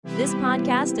This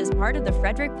podcast is part of the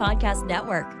Frederick Podcast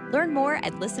Network. Learn more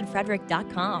at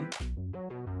listenfrederick.com.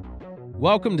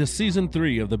 Welcome to Season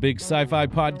 3 of the Big Sci-Fi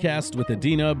Podcast with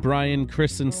Adina, Brian,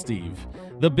 Chris, and Steve.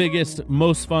 The biggest,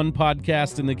 most fun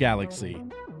podcast in the galaxy.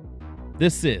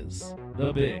 This is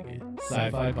the Big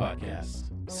Sci-Fi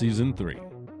Podcast, Season 3.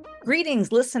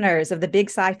 Greetings, listeners of the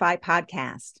Big Sci-Fi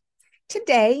Podcast.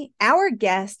 Today, our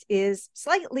guest is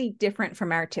slightly different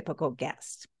from our typical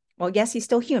guest. Well, yes, he's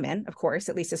still human, of course,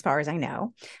 at least as far as I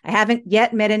know. I haven't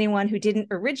yet met anyone who didn't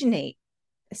originate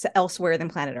elsewhere than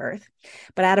planet Earth.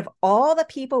 But out of all the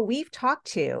people we've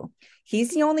talked to,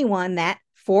 he's the only one that,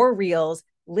 for reals,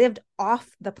 lived off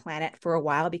the planet for a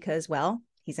while because, well,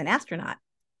 he's an astronaut.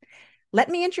 Let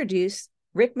me introduce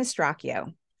Rick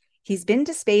Mastracchio. He's been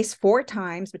to space 4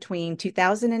 times between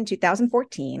 2000 and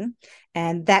 2014,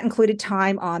 and that included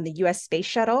time on the U.S. Space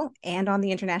Shuttle and on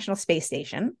the International Space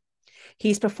Station.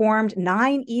 He's performed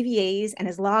 9 EVAs and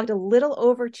has logged a little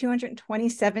over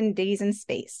 227 days in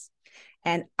space.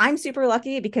 And I'm super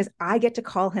lucky because I get to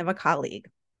call him a colleague.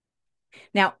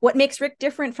 Now, what makes Rick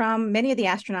different from many of the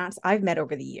astronauts I've met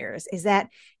over the years is that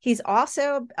he's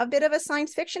also a bit of a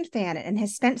science fiction fan and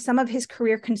has spent some of his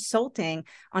career consulting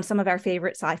on some of our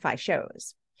favorite sci-fi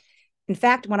shows. In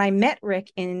fact, when I met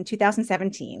Rick in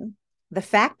 2017, the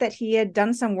fact that he had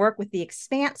done some work with The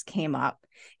Expanse came up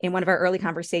in one of our early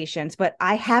conversations, but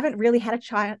I haven't really had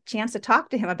a chance to talk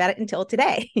to him about it until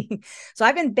today. So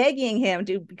I've been begging him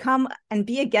to come and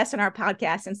be a guest on our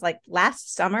podcast since like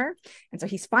last summer. And so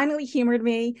he's finally humored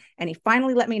me and he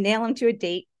finally let me nail him to a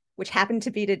date, which happened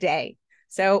to be today.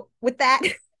 So with that,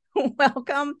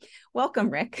 welcome,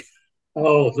 Rick.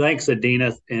 Oh, thanks,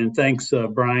 Adina. And thanks,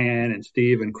 Brian and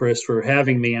Steve and Chris for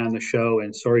having me on the show.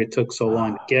 And sorry it took so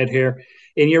long to get here.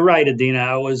 And you're right, Adina.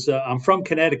 I'm from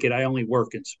Connecticut. I only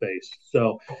work in space.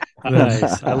 So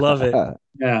Nice. I love it.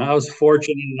 Yeah, I was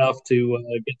fortunate enough to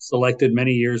get selected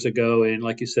many years ago. And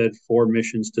like you said, 4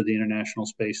 missions to the International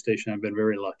Space Station. I've been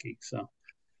very lucky. So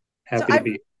happy to be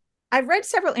here. I've read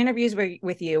several interviews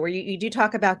with you where you do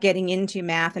talk about getting into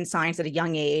math and science at a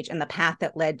young age and the path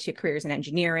that led to careers in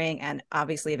engineering and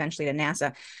obviously eventually to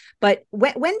NASA. But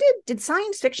when did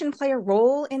science fiction play a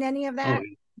role in any of that? Oh,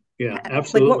 yeah,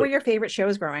 absolutely. Like, what were your favorite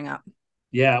shows growing up?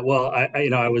 Yeah, well,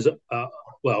 I was,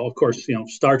 of course,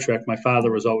 Star Trek. My father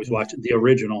was always watching the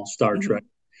original Star Trek.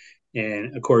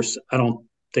 And of course, I don't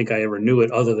think I ever knew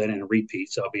it other than in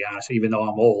repeats, I'll be honest, even though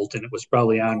I'm old and it was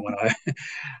probably on when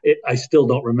I still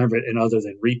don't remember it in other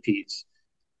than repeats.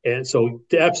 And so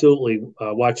absolutely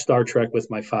watch Star Trek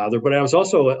with my father, but I was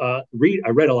also I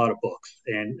read a lot of books,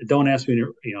 and don't ask me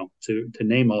to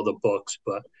name all the books,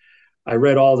 but I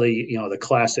read all the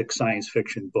classic science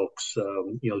fiction books,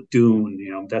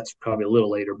 Dune, that's probably a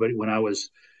little later, but when I was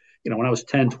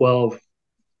 10, 12,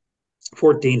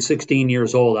 14, 16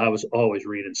 years old, I was always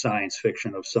reading science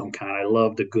fiction of some kind. I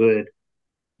loved the good,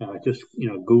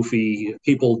 goofy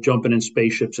people jumping in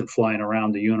spaceships and flying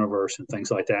around the universe and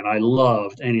things like that. And I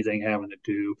loved anything having to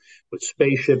do with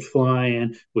spaceships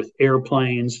flying, with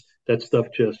airplanes. That stuff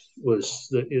just was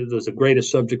the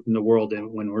greatest subject in the world.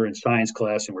 And when we're in science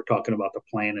class and we're talking about the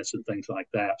planets and things like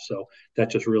that. So that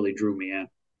just really drew me in.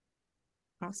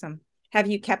 Awesome. Have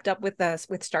you kept up with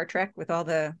Star Trek, with all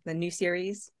the new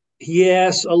series?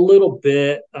 Yes, a little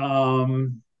bit.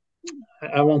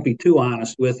 I won't be too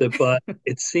honest with it, but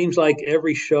it seems like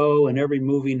every show and every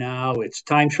movie now, it's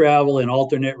time travel and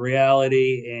alternate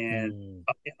reality. And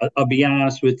I'll be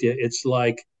honest with you, it's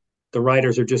like the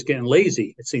writers are just getting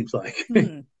lazy, it seems like.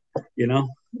 They're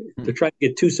trying to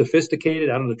get too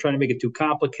sophisticated. I don't know, they're trying to make it too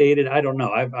complicated. I don't know.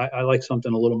 I like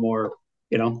something a little more,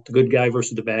 the good guy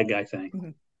versus the bad guy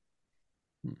thing.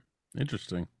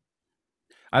 Interesting.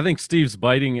 I think Steve's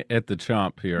biting at the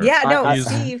chomp here. Yeah, no,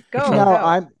 Steve, go.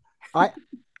 No,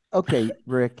 okay,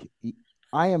 Rick,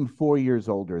 I am 4 years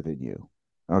older than you.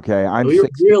 Okay, you're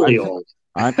really old.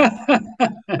 Look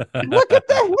at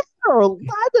the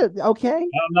hair. Okay,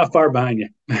 I'm not far behind you.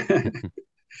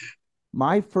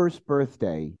 My first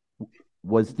birthday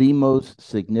was the most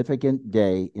significant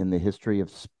day in the history of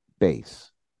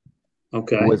space.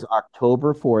 Okay, it was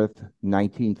October 4th,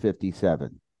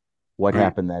 1957. What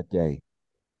happened that day?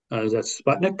 Is that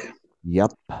Sputnik?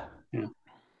 Yep. Yeah.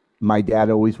 My dad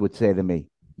always would say to me,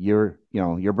 your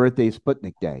birthday is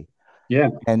Sputnik Day. Yeah.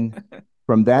 And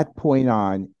from that point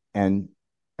on, and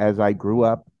as I grew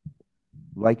up,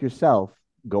 like yourself,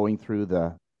 going through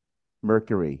the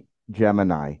Mercury,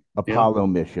 Gemini, Apollo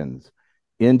missions,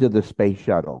 into the space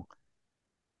shuttle,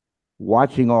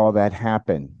 watching all that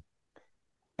happen.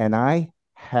 And I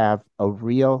have a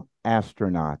real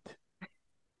astronaut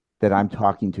that I'm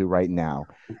talking to right now.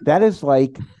 That is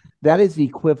like That is the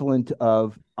equivalent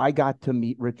of I got to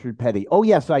meet Richard Petty. Oh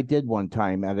yes, I did one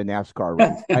time at a NASCAR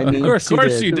race. I mean, Of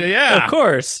course you did. Yeah, Of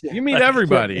course. you meet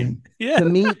everybody. Yeah.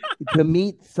 to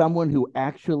meet someone who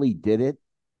actually did it,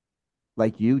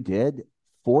 like you did,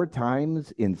 4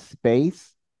 times in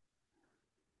space.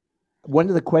 One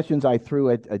of the questions I threw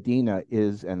at Adina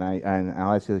is, and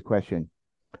I'll ask you the question: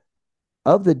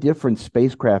 of the different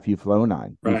spacecraft you've flown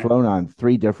on, you've flown on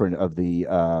 3 different of the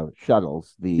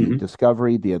shuttles, the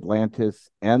Discovery, the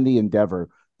Atlantis, and the Endeavour,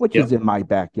 which is in my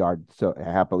backyard, so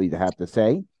happily to have to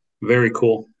say. Very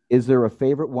cool. Is there a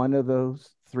favorite one of those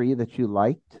 3 that you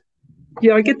liked?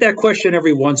 Yeah, I get that question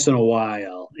every once in a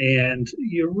while, and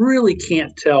you really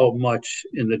can't tell much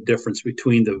in the difference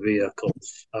between the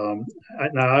vehicles.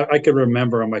 I can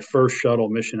remember on my first shuttle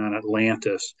mission on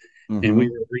Atlantis, and we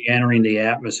were re-entering the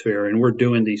atmosphere, and we're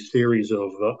doing these series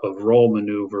of roll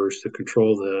maneuvers to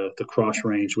control the cross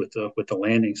range with the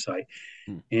landing site.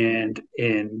 And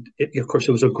of course,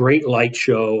 it was a great light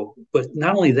show, but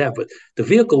not only that, but the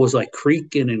vehicle was like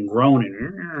creaking and groaning,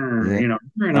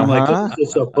 and I'm like, is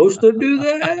it supposed to do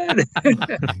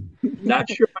that? Not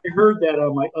sure I heard that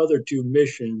on my other 2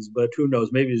 missions, but who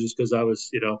knows? Maybe it's just because I was,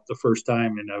 the first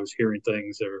time and I was hearing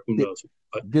things, or who knows.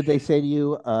 But did they say to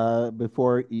you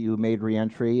before you made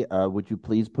reentry, would you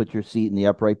please put your seat in the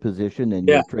upright position and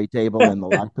your tray table in the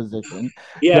locked position?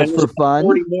 Yeah, just for fun.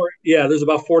 40 more. Yeah, there's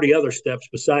about 40 other steps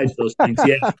besides those things.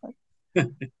 Yeah.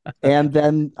 And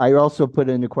then I also put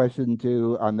in a question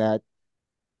too on that.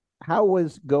 How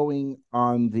was going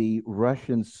on the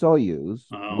Russian Soyuz,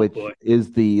 which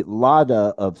is the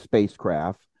Lada of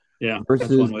spacecraft,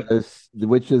 versus the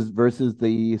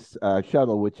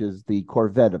shuttle, which is the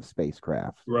Corvette of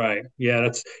spacecraft? Right. Yeah,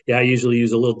 I usually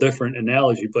use a little different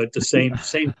analogy, but the same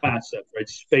concept, right?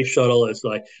 Space shuttle is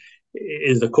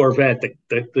the Corvette,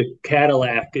 the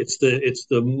Cadillac. It's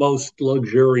the most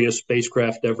luxurious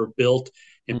spacecraft ever built,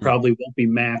 and probably won't be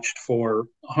matched for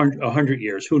 100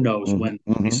 years. Who knows when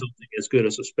it'll be something as good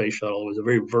as a space shuttle. It was a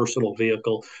very versatile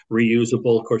vehicle,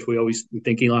 reusable. Of course, we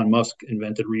think Elon Musk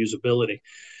invented reusability,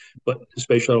 but the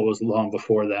space shuttle was long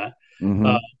before that.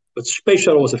 But space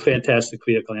shuttle was a fantastic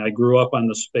vehicle. I grew up on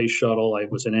the space shuttle. I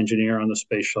was an engineer on the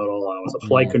space shuttle. I was a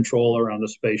flight controller on the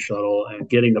space shuttle, and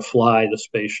getting to fly the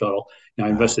space shuttle. I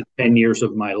invested 10 years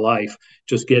of my life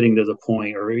just getting to the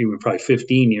point, or even probably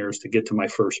 15 years to get to my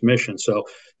first mission. So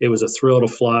it was a thrill to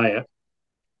fly it,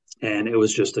 and it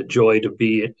was just a joy to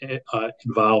be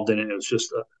involved in it. It was just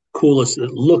the coolest.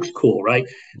 It looks cool, right?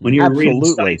 When you're reading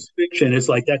science fiction, it's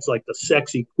like that's like the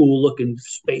sexy, cool looking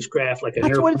spacecraft, like an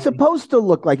That's airplane. what it's supposed to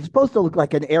look like. It's supposed to look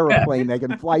like an airplane that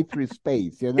can fly through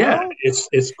space. Yeah,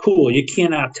 it's cool. You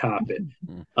cannot top it.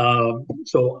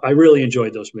 So I really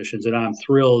enjoyed those missions, and I'm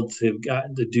thrilled to have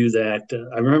gotten to do that.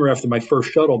 I remember after my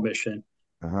first shuttle mission,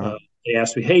 they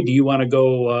asked me, "Hey, do you want to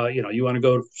go? You want to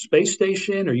go to space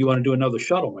station, or you want to do another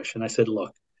shuttle mission?" I said,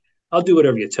 "Look, I'll do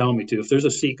whatever you tell me to. If there's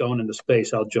a seat going into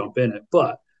space, I'll jump in it.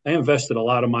 But I invested a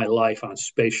lot of my life on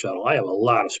space shuttle. I have a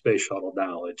lot of space shuttle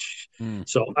knowledge.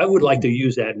 So I would like to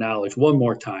use that knowledge one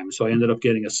more time." So I ended up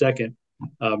getting a second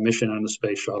mission on the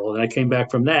space shuttle. And I came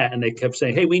back from that, and they kept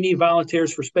saying, "Hey, we need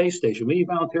volunteers for space station. We need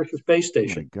volunteers for space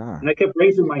station." Oh my God. And I kept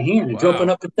raising my hand and jumping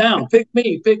up and down. Pick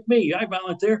me. I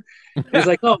volunteer. It's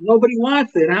like, "Oh, nobody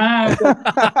wants it, huh?"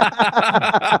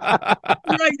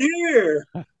 Right here.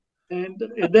 And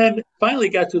then finally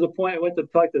got to the point I went to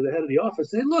talk to the head of the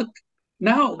office and said, "Look,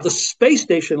 now the space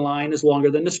station line is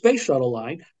longer than the space shuttle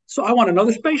line. So I want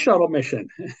another space shuttle mission."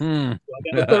 So I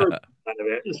got a third out of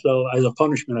it. So as a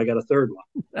punishment, I got a third one.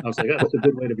 I was like, "Oh, that's a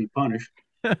good way to be punished."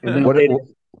 And then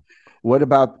what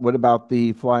about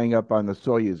the flying up on the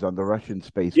Soyuz on the Russian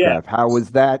spacecraft? How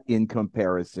was that in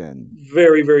comparison?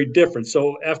 Very, very different.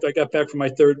 So after I got back from my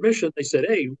third mission, they said,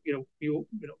 "Hey,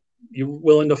 you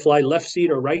willing to fly left seat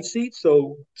or right seat?"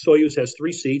 So Soyuz has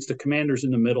 3 seats. The commander's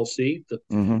in the middle seat.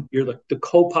 You're the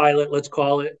co-pilot, let's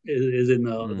call it, is in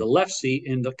the left seat,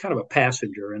 and the kind of a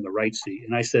passenger in the right seat.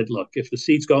 And I said, "Look, if the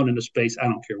seat's going into space, I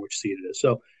don't care which seat it is."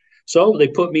 So they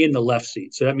put me in the left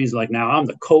seat. So that means now I'm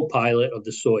the co-pilot of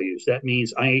the Soyuz. That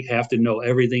means I have to know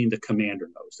everything the commander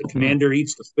knows. The commander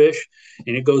eats the fish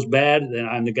and it goes bad, then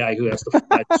I'm the guy who has to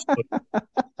fly the Soyuz.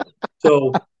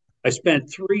 So I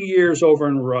spent 3 years over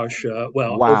in Russia.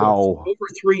 Well, over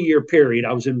a 3-year period,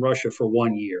 I was in Russia for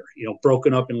 1 year,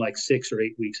 broken up in like 6 or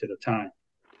 8 weeks at a time.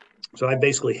 So I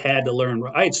basically had to learn.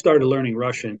 I had started learning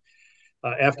Russian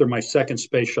after my second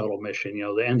space shuttle mission.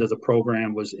 The end of the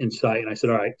program was in sight. And I said,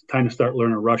 "All right, time to start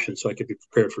learning Russian so I could be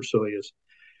prepared for Soyuz."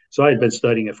 So I had been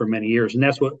studying it for many years. And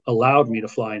that's what allowed me to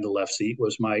fly in the left seat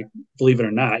was believe it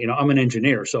or not, I'm an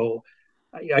engineer. So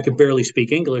I could barely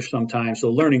speak English sometimes. So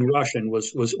learning Russian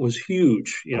was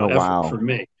huge, Oh, effort for wow.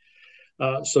 me.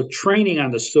 So training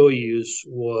on the Soyuz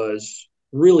was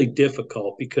really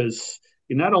difficult because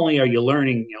not only are you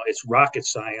learning, it's rocket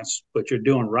science, but you're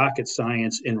doing rocket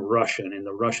science in Russian, in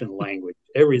the Russian language.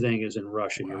 Everything is in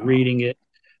Russian. You're Wow. reading it.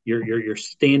 You're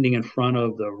standing in front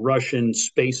of the Russian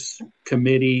Space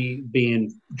Committee,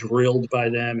 being drilled by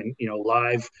them, and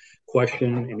live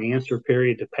question and answer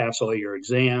period to pass all your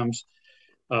exams.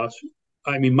 Uh,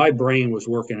 I mean, my brain was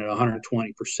working at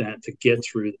 120% to get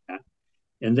through that.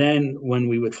 And then when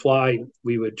we would fly,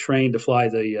 we would train to fly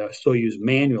the Soyuz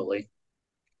manually.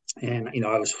 And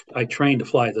I trained to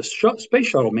fly the space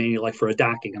shuttle manually, like for a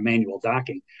manual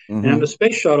docking. And on the Mm-hmm.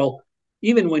 space shuttle,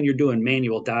 even when you're doing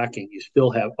manual docking, you still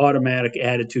have automatic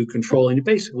attitude control, and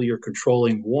basically you're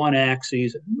controlling one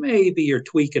axis. Maybe you're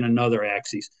tweaking another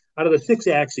axis. Out of the 6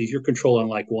 axes, you're controlling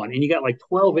like one, and you got like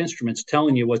 12 instruments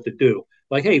telling you what to do.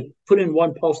 Like, hey, put in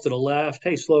one pulse to the left.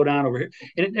 Hey, slow down over here,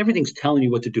 and everything's telling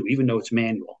you what to do, even though it's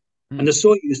manual. And the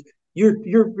Soyuz,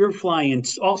 you're flying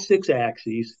all 6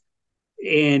 axes,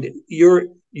 and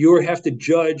you have to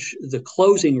judge the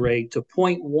closing rate to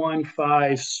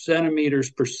 0.15 centimeters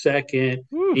per second,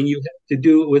 and you have to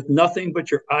do it with nothing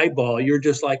but your eyeball. You're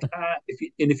just like,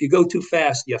 if you go too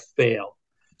fast, you fail.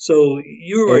 So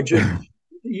you are It,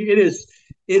 just,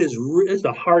 it's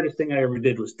the hardest thing I ever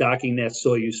did, was docking that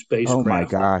Soyuz oh my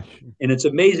spacecraft. gosh. And it's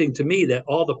amazing to me that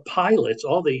all the pilots,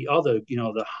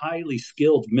 the highly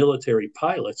skilled military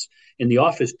pilots in the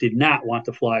office did not want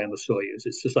to fly on the Soyuz.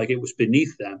 It's just like it was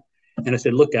beneath them. And I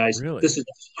said, look, guys, Really? this is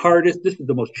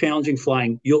the most challenging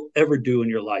flying you'll ever do in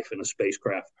your life in a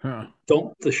spacecraft. Huh.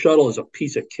 The shuttle is a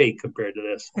piece of cake compared to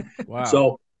this. Wow.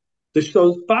 So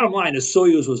bottom line is,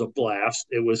 Soyuz was a blast.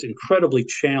 It was incredibly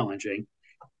challenging,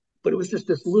 but it was just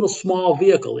this little small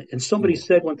vehicle. And somebody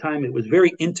said one time it was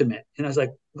very intimate. And I was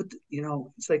like,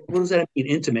 it's like, what does that mean,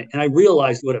 intimate? And I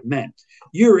realized what it meant.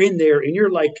 You're in there and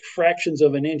you're like fractions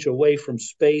of an inch away from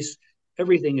space.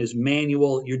 Everything is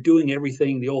manual. You're doing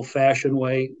everything the old fashioned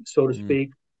way, so to speak.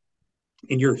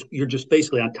 And you're just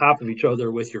basically on top of each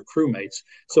other with your crewmates.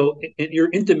 So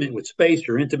you're intimate with space.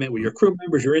 You're intimate with your crew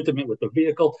members. You're intimate with the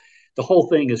vehicle. The whole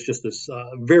thing is just this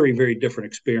very, very different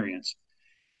experience.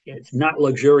 It's not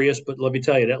luxurious, but let me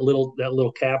tell you, that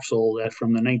little capsule that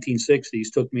from the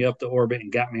 1960s took me up to orbit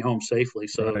and got me home safely.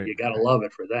 So Right. you got to love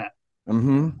it for that.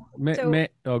 Mm-hmm.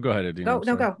 Oh, go ahead, Adina.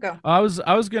 Go. I was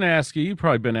going to ask you. You've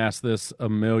probably been asked this a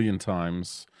million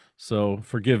times, so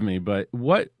forgive me. But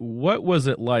what was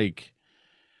it like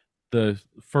the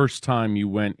first time you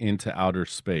went into outer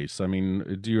space? I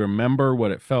mean, do you remember what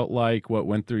it felt like? What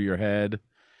went through your head?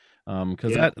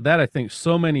 Because that I think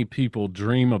so many people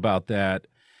dream about that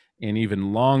and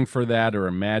even long for that or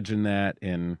imagine that.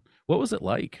 And what was it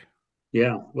like?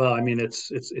 Yeah. Well, I mean,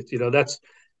 it's that's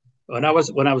when I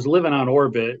was living on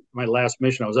orbit, my last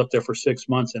mission, I was up there for 6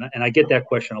 months, and I get that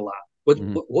question a lot. What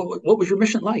was your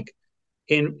mission like?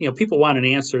 And people want an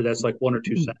answer that's like 1 or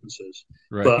 2 sentences.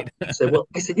 Right. But I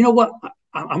said, you know what?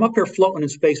 I'm up here floating in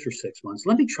space for 6 months.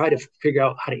 Let me try to figure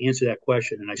out how to answer that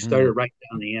question. And I started writing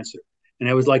down the answer. And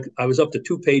I was up to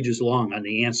 2 pages long on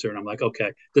the answer. And I'm like,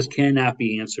 okay, this cannot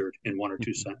be answered in 1 or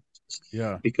 2 sentences.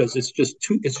 Yeah. Because it's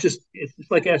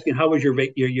like asking, how was your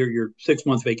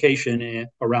 6-month vacation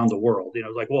around the world?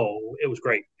 Like, whoa, it was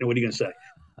great. What are you going to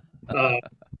say?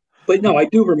 But no, I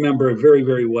do remember it very,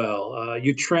 very well. When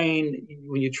you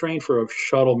train for a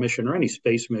shuttle mission or any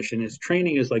space mission.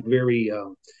 Training is like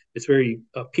it's very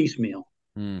piecemeal.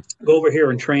 Go over here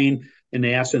and train in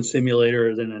the Ascent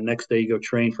simulator. Then the next day you go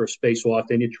train for a spacewalk.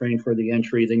 Then you train for the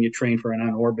entry. Then you train for an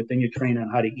on orbit. Then you train on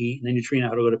how to eat. And then you train on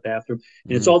how to go to the bathroom.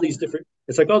 And it's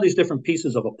like all these different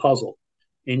pieces of a puzzle.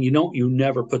 And you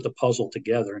never put the puzzle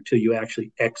together until you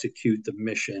actually execute the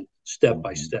mission step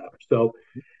by step. So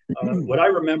what I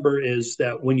remember is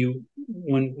that when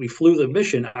we flew the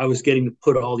mission, I was getting to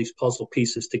put all these puzzle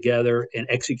pieces together and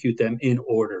execute them in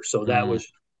order. So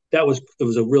it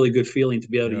was a really good feeling to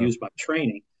be able to use my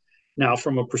training. Now,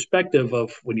 from a perspective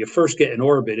of when you first get in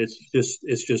orbit,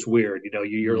 it's just weird.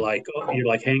 You're like, oh, you're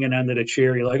like hanging onto the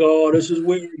chair. You're like, oh, this is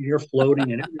weird. You're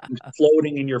floating, and everything's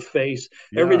floating in your face.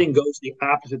 Yeah. Everything goes the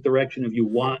opposite direction of you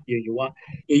want.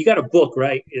 You got a book,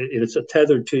 right? It's a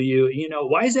tethered to you.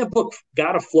 Why is that book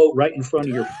got to float right in front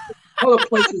of your face? All the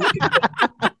places it can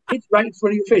go, it's right in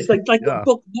front of your face. Like the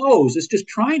book knows. It's just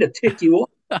trying to tick you off.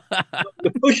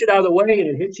 You push it out of the way, and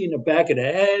it hits you in the back of the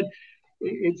head.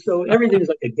 So everything's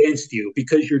like against you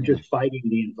because you're just fighting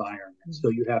the environment. So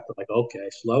you have to okay,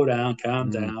 slow down, calm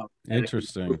down.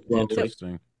 Interesting.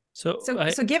 So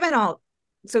given all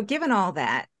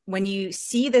that, when you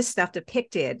see this stuff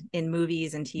depicted in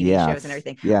movies and TV shows and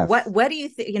everything, Yes. what do you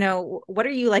think, what are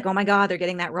you like, oh my God, they're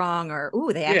getting that wrong, or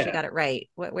ooh, they actually got it right?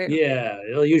 Yeah,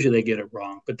 usually they get it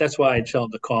wrong, but that's why I tell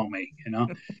them to call me,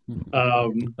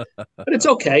 But it's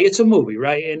okay. It's a movie,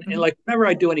 right? And like whenever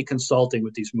I do any consulting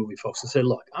with these movie folks, I say,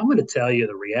 look, I'm going to tell you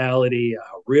the reality,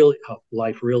 how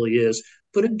life really is,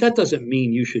 but that doesn't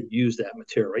mean you should use that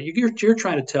material, right? You're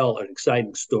trying to tell an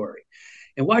exciting story.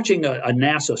 And watching a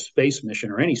NASA space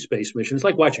mission or any space mission, it's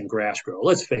like watching grass grow.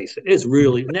 Let's face it, it's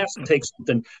really, NASA takes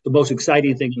something, the most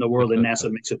exciting thing in the world, and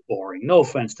NASA makes it boring. No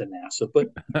offense to NASA, but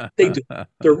they do.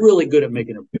 They're really good at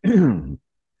making it.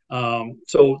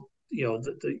 So,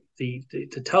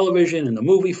 the television and the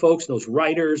movie folks, those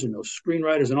writers and those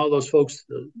screenwriters and all those folks,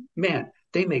 man,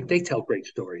 they tell great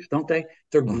stories, don't they?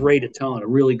 They're great at telling a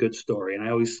really good story. And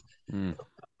I always, and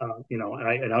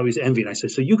I always envy. And I say,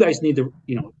 so you guys need to,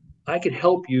 I could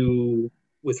help you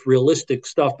with realistic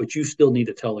stuff, but you still need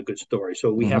to tell a good story.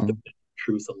 So we have to bend the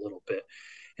truth a little bit.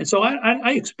 And so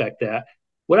I expect that.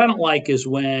 What I don't like is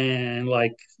when,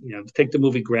 like, take the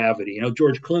movie Gravity.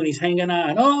 George Clooney's hanging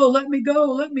on. Oh, let me go,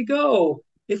 let me go.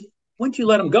 Once you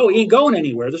let him go, he ain't going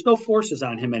anywhere. There's no forces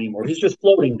on him anymore. He's just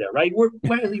floating there, right? Where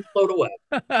does he float away?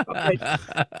 Okay.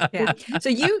 Yeah. So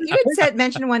you had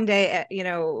mentioned one day,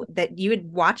 that you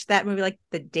had watched that movie like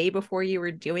the day before you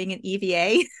were doing an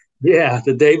EVA. Yeah,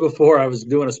 the day before I was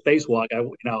doing a spacewalk, I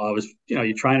was,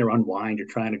 you're trying to unwind, you're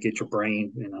trying to get your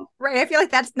brain, Right. I feel like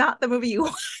that's not the movie you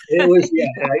watched. It was, yeah.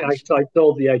 I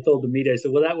told the media, I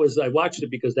said, well, I watched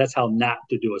it because that's how not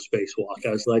to do a spacewalk.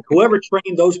 I was like, whoever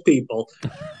trained those people.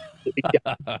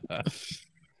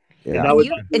 Yeah.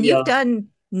 And you've done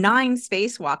 9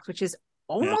 spacewalks, which is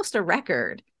almost a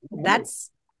record.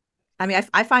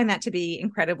 I find that to be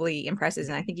incredibly impressive.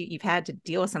 And I think you've had to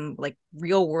deal with some like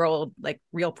real world, like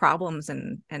real problems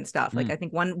and stuff. Like I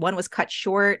think one was cut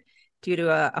short due to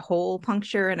a hole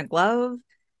puncture in a glove.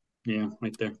 Yeah,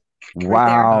 right there.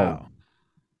 Wow.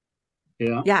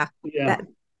 Yeah.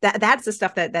 That's the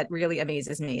stuff that really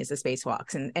amazes me is the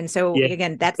spacewalks. And so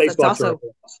again, that's also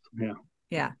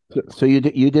So you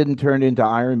didn't turn into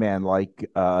Iron Man like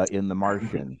in The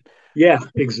Martian. Yeah,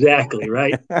 exactly.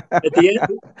 Right. At the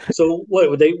end. So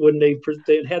when they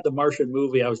had the Martian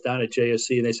movie, I was down at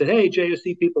JSC and they said, hey,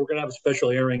 JSC people, we're going to have a special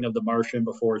airing of The Martian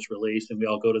before it's released. And we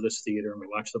all go to this theater and we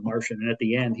watch The Martian. And at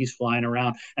the end, he's flying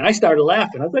around and I started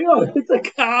laughing. I was like, oh, it's a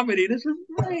comedy. This is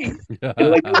great. And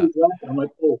I'm like,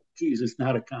 oh, geez, it's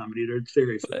not a comedy. They're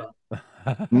serious about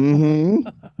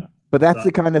it. But that's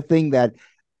the kind of thing that,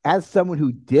 as someone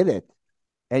who did it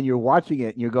and you're watching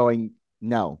it and you're going,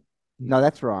 no,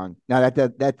 that's wrong. No,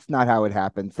 that's not how it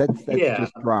happens. That's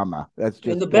just drama. That's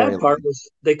just. And the bad part was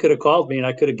they could have called me and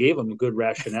I could have gave them a good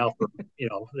rationale for,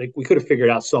 we could have figured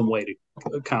out some way to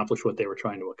accomplish what they were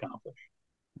trying to accomplish.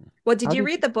 Well, did you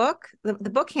read the book? The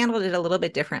book handled it a little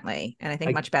bit differently, and I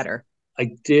think much better.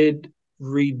 I did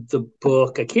read the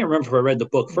book. I can't remember if I read the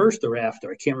book first or after.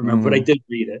 I can't remember, but I did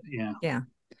read it. Yeah.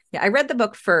 Yeah, I read the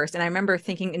book first, and I remember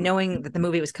thinking, knowing that the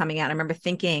movie was coming out, I remember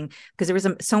thinking, because there was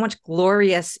so much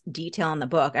glorious detail in the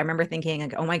book, I remember thinking,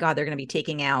 like, oh my God, they're going to be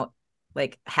taking out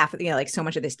like half of, like so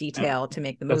much of this detail to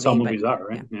make the movie. That's how movies are,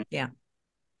 right? Yeah.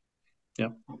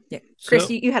 Chris,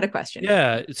 you had a question.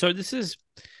 Yeah. So this is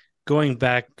going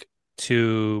back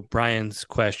to Brian's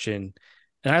question,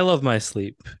 and I love my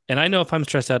sleep, and I know if I'm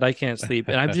stressed out, I can't sleep,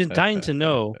 and I'm just dying to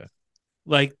know,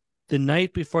 like, the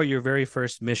night before your very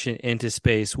first mission into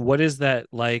space, what is that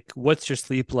like? What's your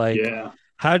sleep like? Yeah.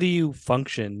 How do you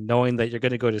function knowing that you're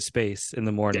going to go to space in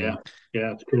the morning?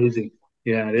 Yeah, it's crazy.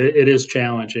 Yeah, it is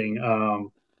challenging.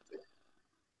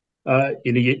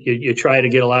 You try to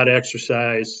get a lot of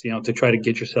exercise, to try to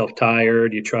get yourself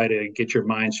tired. You try to get your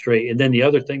mind straight. And then the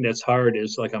other thing that's hard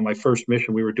is, like, on my first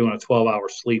mission, we were doing a 12-hour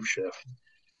sleep shift.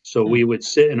 So we would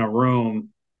sit in a room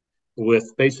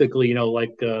with basically,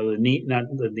 like the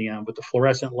neon, with the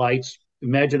fluorescent lights.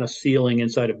 Imagine a ceiling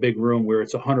inside a big room where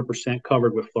it's 100%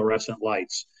 covered with fluorescent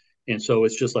lights, and so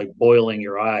it's just like boiling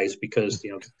your eyes because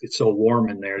it's so warm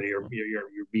in there. You're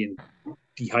being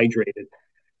dehydrated.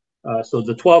 So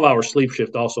the 12-hour sleep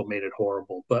shift also made it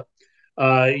horrible. But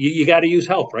you got to use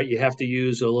help, right? You have to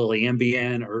use a little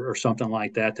Ambien or something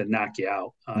like that to knock you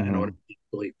out in order to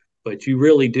sleep. But you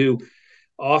really do.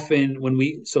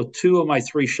 Often so 2 of my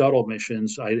 3 shuttle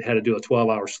missions, I had to do a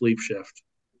 12-hour sleep shift.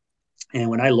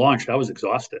 And when I launched, I was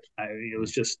exhausted. It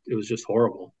was just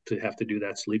horrible to have to do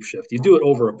that sleep shift. You do it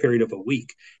over a period of a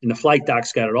week, and the flight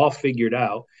docs got it all figured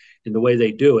out in the way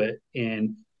they do it.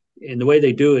 And the way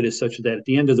they do it is such that at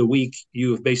the end of the week,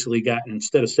 you have basically gotten,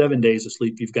 instead of 7 days of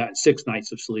sleep, you've gotten 6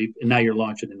 nights of sleep, and now you're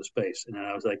launching into space. And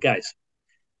I was like, guys,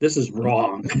 this is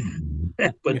wrong.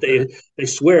 but they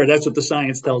swear that's what the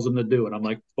science tells them to do. And I'm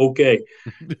like, okay,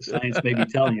 the science may be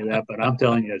telling you that, but I'm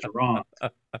telling you it's wrong.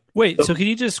 Wait, so can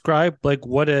you describe like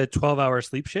what a 12-hour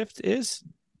sleep shift is?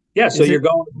 Yeah, so you're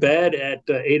going to bed at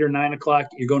 8 or 9 o'clock.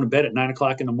 You're going to bed at 9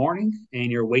 o'clock in the morning, and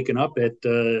you're waking up at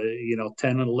 10,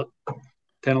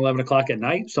 11 o'clock at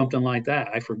night, something like that.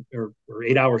 Or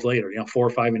 8 hours later, 4 or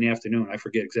 5 in the afternoon. I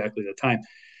forget exactly the time,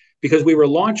 because we were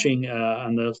launching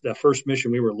on the first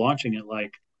mission. We were launching at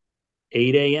like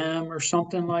 8 a.m. or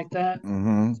something like that.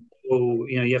 Mm-hmm. So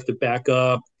you have to back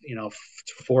up.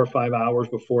 4 or 5 hours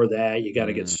before that, you got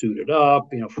to get suited up.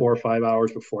 4 or 5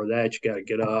 hours before that, you got to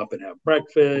get up and have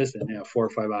breakfast, and 4 or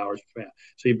 5 hours.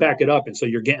 So you back it up, and so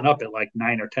you're getting up at like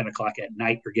 9 or 10 o'clock at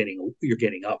night. You're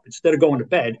getting up instead of going to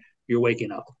bed. You're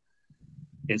waking up,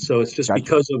 and so it's just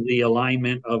because of the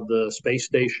alignment of the space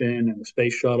station and the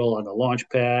space shuttle and the launch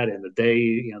pad and the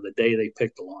day they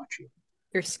picked to launch you.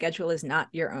 Your schedule is not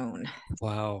your own.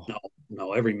 Wow.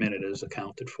 No, every minute is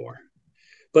accounted for.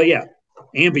 But yeah,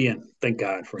 Ambien. Thank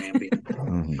God for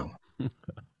Ambien.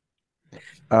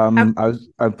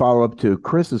 I follow up to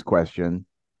Chris's question.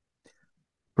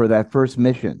 For that first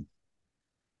mission,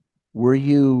 were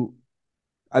you?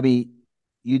 I mean,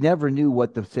 you never knew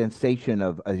what the sensation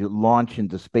of a launch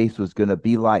into space was going to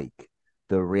be like.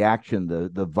 The reaction,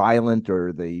 the violent, or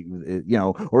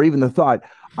or even the thought,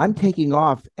 I'm taking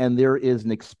off and there is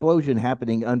an explosion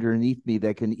happening underneath me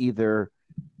that can either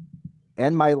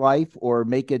end my life or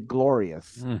make it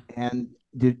glorious. And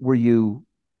were you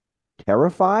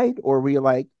terrified, or were you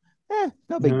like,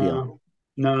 no big deal?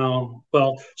 No.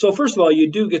 Well, so first of all,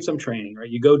 you do get some training, right?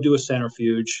 You go do a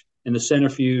centrifuge, and the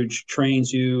centrifuge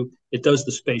trains you. It does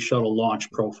the space shuttle launch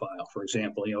profile, for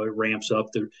example. It ramps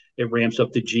up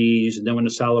the G's, and then when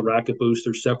the solid rocket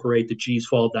boosters separate, the G's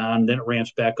fall down, and then it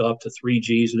ramps back up to 3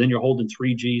 G's, and then you're holding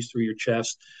 3 G's through your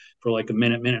chest for like a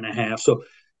minute and a half. So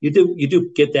you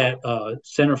do get that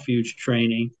centrifuge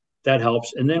training. That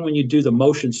helps. And then when you do the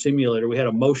motion simulator, we had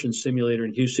a motion simulator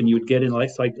in Houston. You would get in like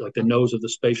the nose of the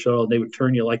space shuttle, and they would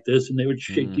turn you like this, and they would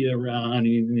shake you around.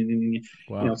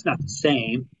 Wow. It's not the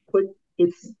same, but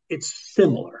it's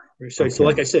similar. So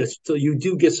like I said, so you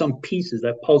do get some pieces,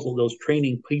 that puzzle, those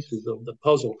training pieces of the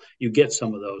puzzle. You get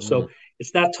some of those. So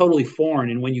it's not totally foreign.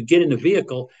 And when you get in the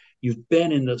vehicle, you've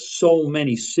been in so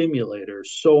many simulators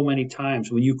so many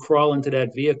times. When you crawl into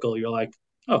that vehicle, you're like,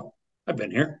 oh, I've been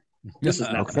here. This is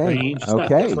not strange. It's not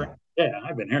different. Yeah,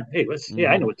 I've been here. Hey,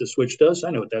 I know what this switch does. I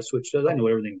know what that switch does. I know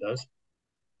what everything does.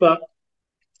 But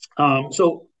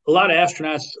so a lot of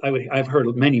astronauts, I've heard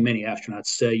many astronauts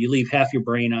say you leave half your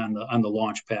brain on the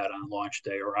launch pad on launch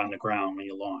day or on the ground when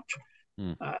you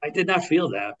launch. I did not feel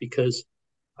that because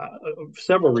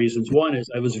several reasons. One is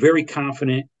I was very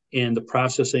confident in the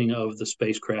processing of the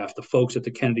spacecraft. The folks at the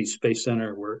Kennedy Space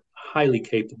Center were highly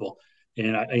capable.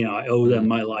 And I owe them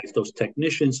my life. Those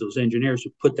technicians, those engineers who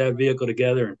put that vehicle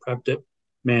together and prepped it,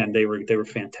 man, they were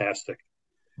fantastic.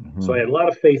 So I had a lot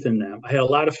of faith in them. I had a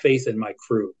lot of faith in my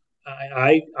crew.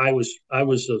 I was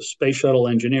a space shuttle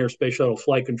engineer, space shuttle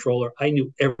flight controller. I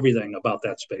knew everything about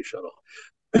that space shuttle,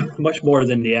 much more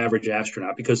than the average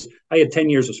astronaut, because I had 10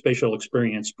 years of space shuttle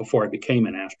experience before I became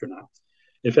an astronaut.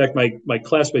 In fact, my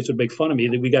classmates would make fun of me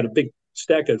that we got a big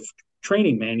stack of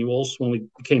training manuals when we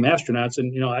became astronauts,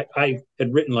 and I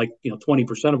had written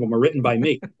 20% of them are written by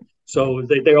me, so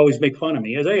they always make fun of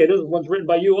me as, hey, this one's written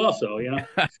by you also.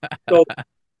 So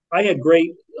I had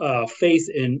great faith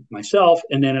in myself,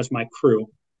 and then as my crew,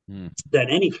 that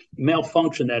any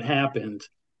malfunction that happened,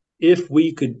 if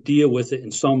we could deal with it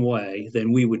in some way,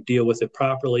 then we would deal with it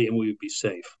properly and we would be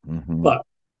safe. But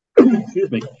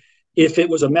excuse me, if it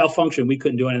was a malfunction we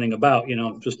couldn't do anything about,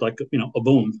 just like a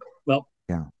boom, well,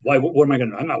 why? What am I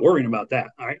going to do? I'm not worrying about that.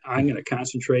 I'm going to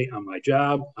concentrate on my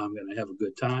job. I'm going to have a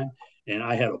good time. And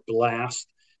I had a blast.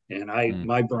 And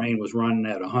my brain was running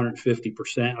at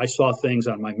 150%. I saw things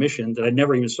on my mission that I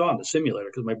never even saw in the simulator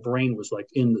because my brain was like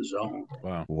in the zone.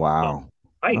 Wow.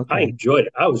 I enjoyed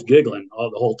it. I was giggling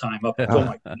the whole time up until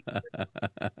my.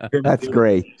 That's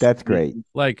great. That's great.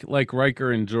 Like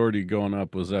Riker and Geordi going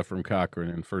up was Ephraim Cochrane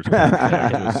in first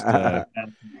class.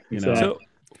 So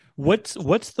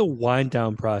what's the wind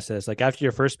down process like after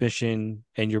your first mission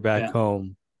and you're back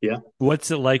home? Yeah.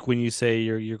 What's it like when you say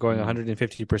you're going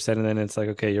 150% and then it's like,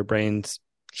 okay, your brains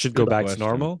should go back to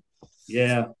normal?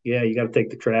 Yeah. You got to take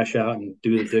the trash out and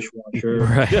do the dishwasher.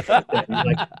 Right.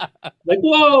 like,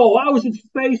 whoa, I was in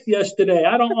space yesterday.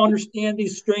 I don't understand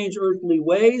these strange earthly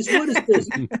ways. What is this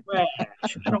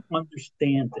trash? I don't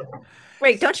understand it.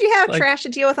 Wait, don't you have trash to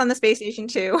deal with on the space station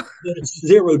too? It's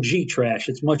 0G trash.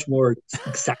 It's much more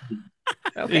exciting.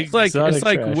 Okay. It's like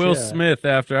trash, Will Smith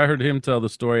after I heard him tell the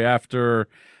story after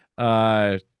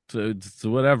to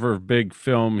whatever big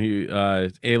film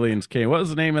aliens came. What was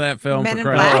the name of that film? Men for in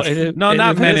crying Black? out? No,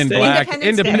 not Men in Day. Black.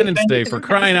 Independence Day. Day, for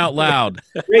crying out loud.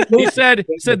 Great He movie.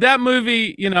 said that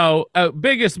movie,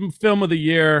 biggest film of the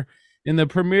year, and the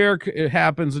premiere it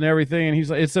happens and everything, and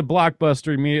he's like, it's a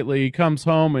blockbuster immediately. He comes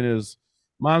home and his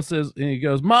mom says, and he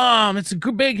goes, "Mom, it's a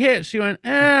big hit." She went,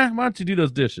 why don't you do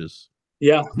those dishes?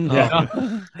 Yeah,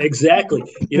 exactly.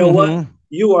 You know what?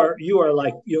 You are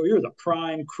like, you're the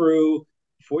prime crew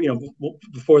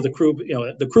before the crew,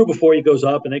 the crew before he goes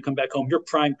up and they come back home. You're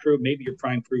prime crew. Maybe you're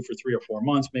prime crew for 3 or 4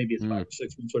 months. Maybe it's 5 or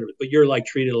 6 months, whatever. But you're like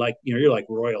treated like, you're like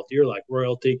royalty. You're like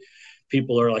royalty.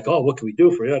 People are like, "Oh, what can we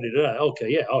do for you?" Okay,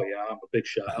 yeah. Oh, yeah. I'm a big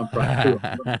shot. I'm prime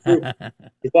crew.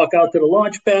 You walk out to the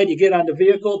launch pad. You get on the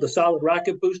vehicle. The solid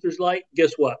rocket boosters light.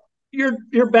 Guess what?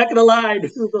 You're back in the line.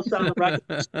 Those solid rocket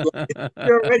boosters light.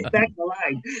 You're already back in the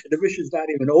line. The mission's not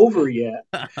even over yet.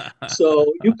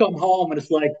 So you come home and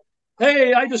it's like,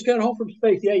 "Hey, I just got home from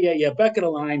space." Yeah. Back in the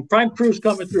line. Prime crew's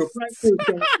coming through.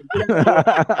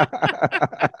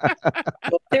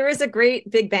 There was a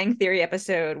great Big Bang Theory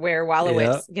episode where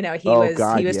Wolowitz,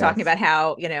 he was talking about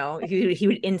how, he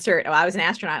would insert, "Oh, I was an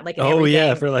astronaut," like in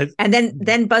everything. For like, and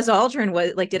then Buzz Aldrin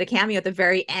was like, did a cameo at the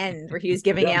very end where he was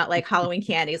giving out like Halloween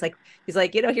candy. He's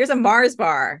like, "Here's a Mars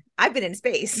bar. I've been in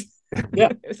space." Yeah.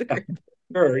 It was great.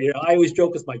 Sure. I always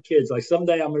joke with my kids, like,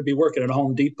 someday I'm going to be working at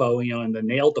Home Depot, in the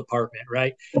nail department,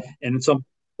 right? And some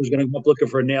who's going to come up looking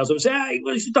for nails. I was, "Hey,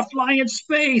 well, to fly in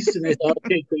space." And they thought,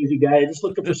 "Okay, crazy guy, just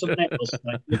looking for some nails."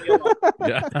 Like,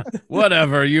 Yeah.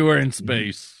 Whatever. You were in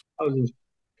space.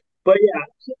 But yeah.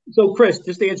 So Chris,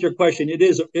 just to answer your question, it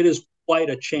is quite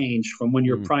a change from when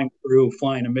you're prime crew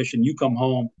flying a mission. You come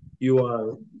home, you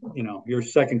are, you're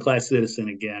second class citizen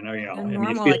again, or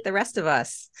normal like the rest of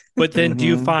us. But then, do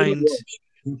you find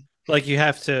like you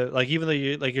have to, like, even though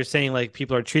you're saying like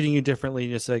people are treating you differently,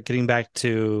 just like getting back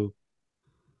to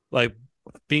like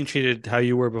being treated how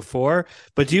you were before,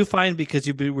 but do you find because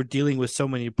you were dealing with so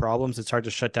many problems, it's hard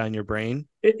to shut down your brain?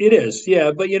 It is,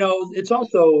 yeah. But it's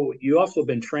also, you also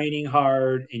been training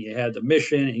hard, and you had the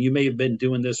mission, and you may have been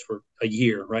doing this for a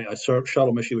year, right? A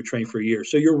shuttle mission would train for a year,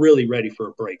 so you're really ready for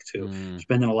a break too.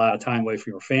 Spending a lot of time away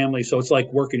from your family, so it's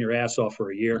like working your ass off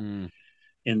for a year,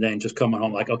 and then just coming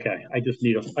home like, okay, I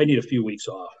need a few weeks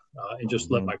off, and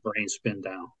just let my brain spin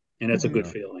down, and it's a good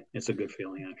feeling. It's a good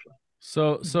feeling, actually.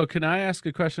 So can I ask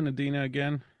a question to Dina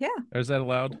again? Yeah. Or is that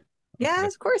allowed? Yeah, okay.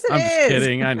 Of course it is. I'm just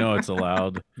kidding. I know it's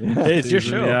allowed. It's your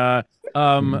show.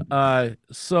 Yeah.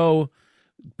 So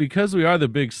because we are the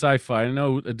big sci-fi, I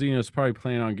know Dina's probably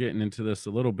planning on getting into this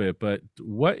a little bit, but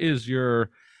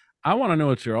I want to know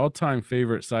what your all-time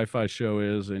favorite sci-fi show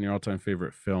is and your all-time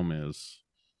favorite film is.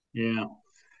 Yeah.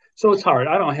 So it's hard.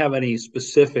 I don't have any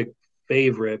specific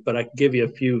favorite, but I can give you a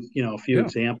few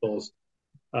examples.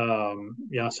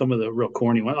 Some of the real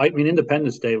corny ones. I mean,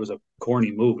 Independence Day was a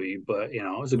corny movie, but it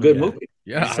was a good movie.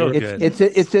 Yeah, so good.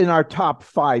 It's in our top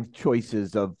 5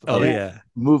 choices of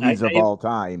movies of all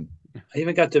time. I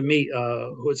even got to meet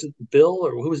was it Bill,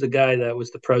 or who was the guy that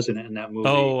was the president in that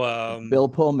movie? Bill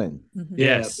Pullman.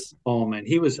 Yes, Pullman.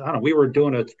 He was. I don't know. We were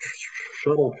doing a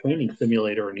shuttle training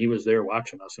simulator, and he was there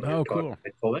watching us. And we were talking. I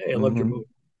told, "Hey, I loved your movie."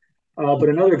 But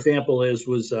another example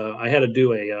was I had to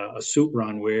do a suit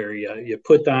run where you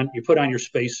put on your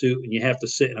space suit, and you have to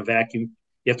sit in a vacuum.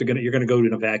 You're going to go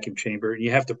to a vacuum chamber, and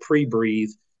you have to pre-breathe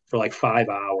for like 5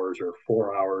 hours or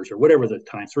 4 hours or whatever the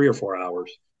time, 3 or 4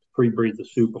 hours. Pre-breathe the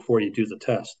suit before you do the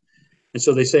test. And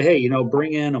so they say, "Hey,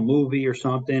 bring in a movie or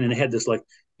something." And they had this like,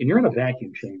 and you're in a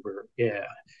vacuum chamber, yeah.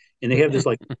 And they have this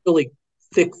like really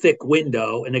thick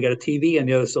window, and they got a TV on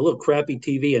the other, so a little crappy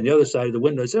TV on the other side of the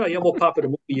window. They say, "Oh yeah, we'll pop in a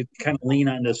movie. You kind of lean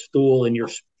on this stool in your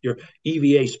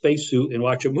EVA spacesuit and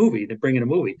watch a movie." They bring in a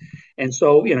movie, and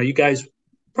so you guys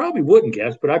probably wouldn't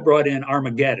guess, but I brought in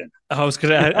Armageddon. I was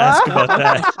going to ask about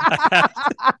that.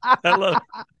 I love it.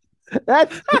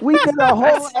 We did a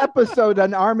whole episode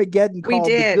on Armageddon called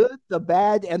The Good, the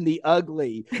Bad, and the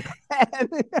Ugly.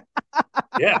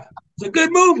 Yeah, it's a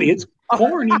good movie. It's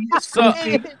corny.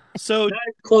 So not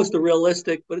close to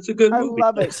realistic, but it's a good movie. I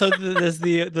love it. So does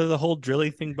the whole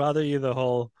drilling thing bother you? The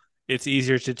whole it's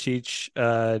easier to teach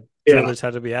drillers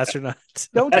how to be astronauts.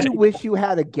 Don't you wish you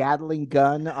had a Gatling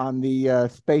gun on the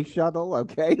space shuttle?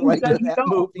 Okay, like in that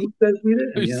movie. Who says we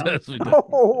didn't? Who says we didn't?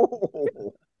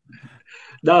 Oh.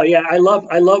 No, yeah, I love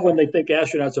when they think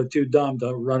astronauts are too dumb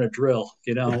to run a drill.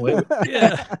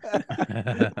 Yeah.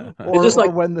 Or just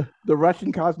like when the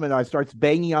Russian cosmonaut starts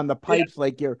banging on the pipes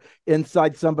like you're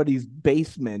inside somebody's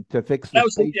basement to fix the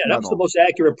space shuttle. That was the most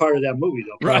accurate part of that movie,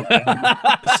 though. Right.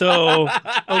 So,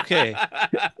 okay.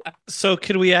 So,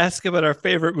 can we ask about our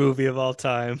favorite movie of all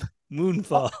time?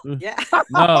 Moonfall. Yeah.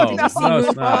 No, Did you see no,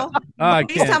 it's not. Moonfall? I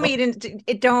Please tell can't. me you didn't.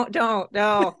 It don't.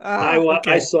 No. I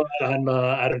Okay. saw it on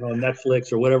I don't know,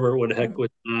 Netflix or whatever what the heck was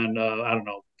on I don't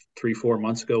know, 3-4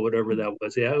 months ago, whatever that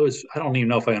was. Yeah, it was. I don't even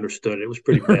know if I understood it. It was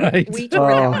pretty bad. Right. We tore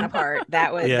that one Oh. apart.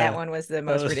 That Yeah. one was the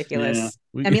most Yeah. ridiculous.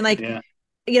 We- I mean, like,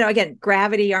 Yeah, again,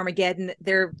 Gravity, Armageddon,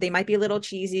 they might be a little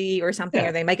cheesy or something, Yeah.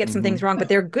 or they might get some things wrong, but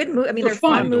they're good I mean, They're they're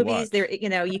fun fun to movies. watch. They're,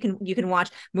 you can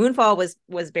watch. Moonfall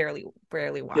was barely Yeah.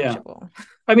 watchable.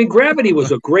 I mean, Gravity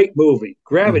was a great movie.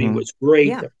 Gravity Mhm. was great.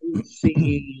 Yeah. The food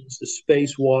scenes, the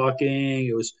spacewalking,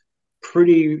 it was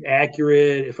pretty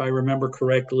accurate, if I remember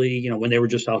correctly. When they were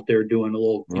just out there doing a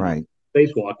little, Right.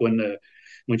 spacewalk,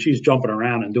 when she's jumping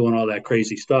around and doing all that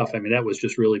crazy stuff. I mean, that was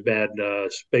just really bad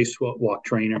spacewalk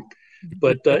training.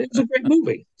 But it was a great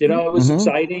movie. It was Mhm.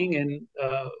 exciting, and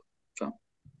so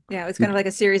Yeah, it was kind of like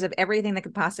a series of everything that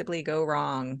could possibly go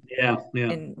wrong yeah.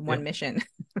 in one mission.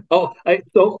 Oh, I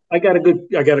got a good.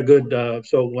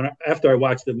 So after I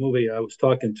watched the movie, I was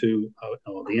talking to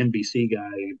the NBC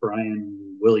guy,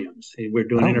 Brian Williams. We're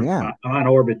doing an Oh, interview yeah. on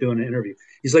Orbit, doing an interview.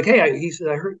 He's like, hey, he said,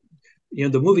 I heard, the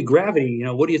movie Gravity.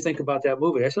 What do you think about that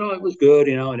movie? I said, oh, it was good.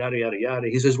 And yada yada yada.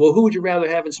 He says, well, who would you rather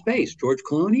have in space, George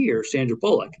Clooney or Sandra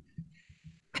Bullock?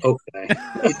 Okay,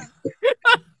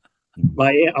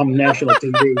 I'm national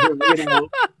TV.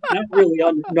 Not really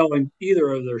knowing either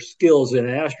of their skills in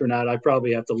an astronaut, I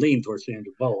probably have to lean towards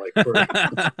Sandra Bullock. I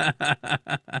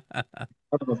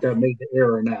don't know if that made the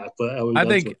air or not, but I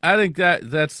think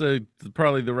that's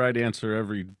probably the right answer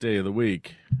every day of the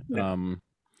week. Yeah.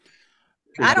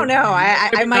 I don't know. I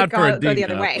Maybe might not for go the other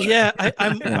Adina, way. but- Yeah,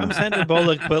 I'm Sandra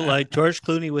Bullock, but like George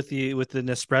Clooney with the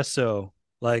Nespresso,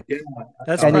 like Yeah.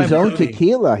 that's And his prime own Clooney.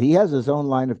 tequila. He has his own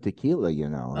line of tequila,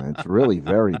 and it's really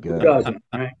very Who good. doesn't?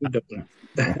 Right? Who doesn't?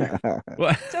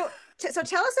 Well, So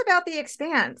tell us about The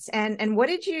Expanse and what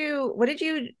did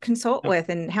you consult with,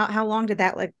 and how long did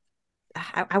that, like,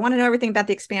 I want to know everything about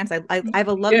The Expanse. I have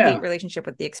a love-hate relationship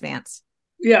with The Expanse.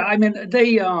 Yeah, I mean,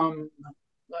 they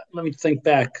let me think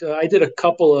back. I did a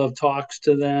couple of talks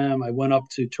to them. I went up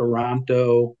to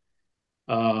Toronto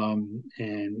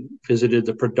and visited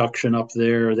the production up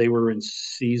there. They were in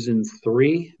season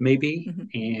 3, maybe,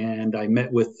 and I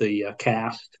met with the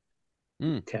cast.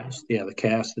 The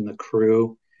cast and the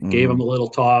crew. Gave them a little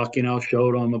talk,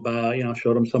 showed them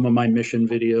showed them some of my mission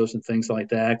videos and things like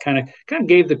that. Kind of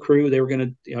gave the crew. They were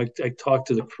gonna, I talked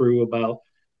to the crew about,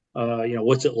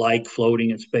 what's it like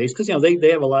floating in space, because they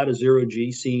have a lot of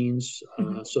zero-G scenes,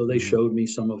 so they showed me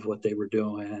some of what they were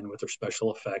doing with their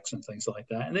special effects and things like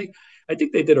that. And I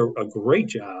think they did a great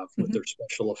job with their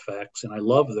special effects, and I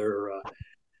love their.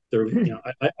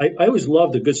 I always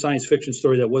loved a good science fiction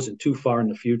story that wasn't too far in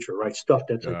the future, right? Stuff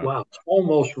that's like, wow, it's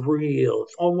almost real,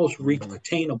 it's almost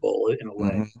attainable in a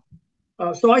way.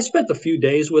 So I spent a few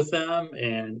days with them,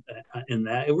 and in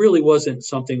that, it really wasn't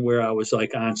something where I was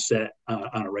like on set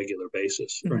on a regular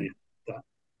basis or anything like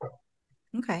that.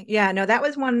 Okay. Yeah, no, that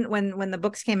was one when the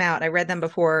books came out. I read them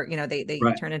before, they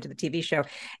Right. turned into the TV show.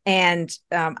 And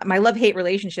my love-hate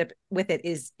relationship with it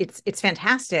is it's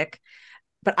fantastic.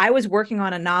 But I was working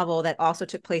on a novel that also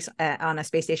took place on a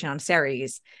space station on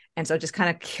Ceres. And so it just kind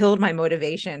of killed my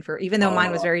motivation for, even though mine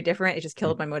was very different, it just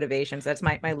killed my motivation. So that's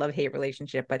my love-hate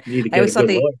relationship. But You need to I always get a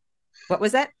thought good lawyer. what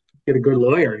was that? Get a good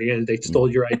lawyer. Yeah, they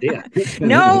stole your idea.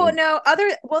 No,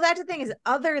 that's the thing is,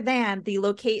 other than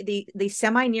the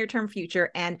semi near-term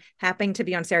future and happening to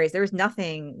be on Ceres, there was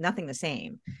nothing the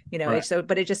same, Right. So,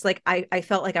 but it just, like, I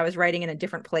felt like I was writing in a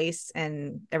different place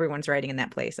and everyone's writing in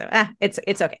that place. So it's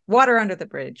okay. Water under the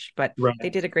bridge, but Right. they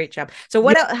did a great job. So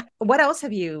what else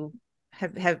have you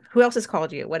have who else has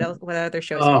called you? What other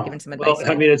shows have you given some advice Well,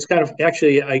 to? I mean, it's kind of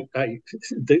actually,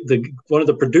 the one of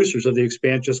the producers of The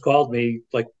Expanse just called me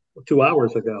like 2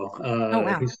 hours ago. Oh,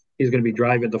 wow. He's going to be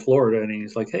driving to Florida, and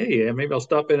he's like, "Hey, maybe I'll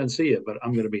stop in and see you." But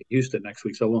I'm going to be in Houston next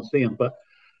week, so I won't see him. But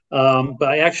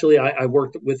I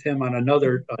worked with him on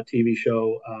another TV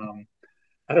show.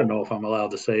 I don't know if I'm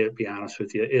allowed to say it. To be honest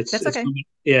with you, That's okay.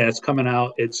 it's coming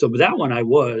out. So that one I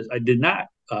did not.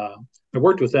 I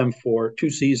worked with them for 2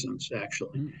 seasons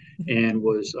actually, and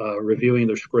was reviewing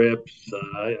their scripts.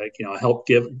 I helped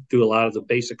do a lot of the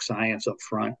basic science up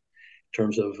front. In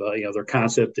terms of their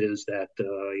concept is that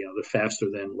the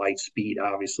faster than light speed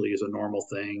obviously is a normal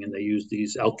thing, and they use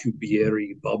these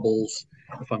Alcubierre bubbles,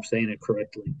 if I'm saying it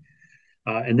correctly.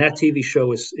 And that TV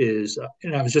show is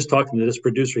and I was just talking to this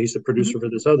producer. He's the producer for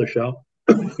this other show.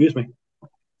 Excuse me.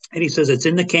 And he says it's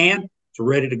in the can. It's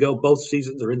ready to go. Both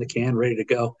seasons are in the can, ready to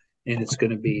go, and it's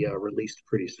going to be released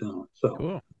pretty soon. So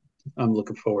cool. I'm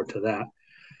looking forward to that.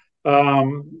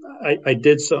 I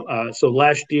did so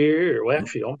last year, well,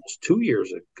 actually almost 2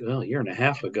 years ago, a year and a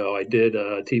half ago, I did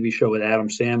a TV show with Adam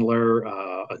Sandler,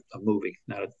 a movie,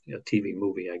 not a TV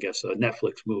movie, I guess, a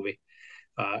Netflix movie.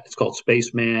 It's called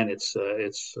Spaceman. It's a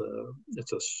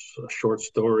short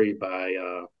story by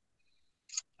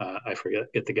I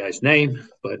get the guy's name,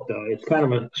 but it's kind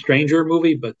of a stranger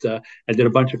movie. But I did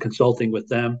a bunch of consulting with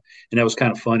them, and that was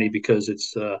kind of funny because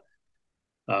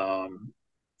um,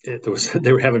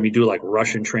 they were having me do like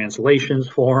Russian translations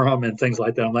for them and things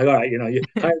like that. I'm like, all right, you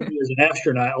hired me as an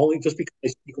astronaut only just because I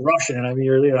speak Russian. I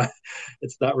mean,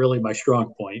 it's not really my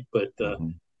strong point, but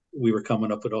Mhm. we were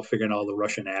coming up with figuring all the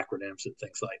Russian acronyms and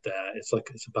things like that. It's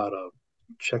about a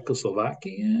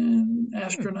Czechoslovakian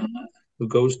astronaut who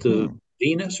goes to Hmm.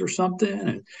 Venus or something.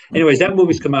 And anyways, that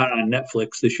movie's come out on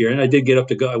Netflix this year, and I did get up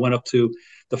to go. I went up to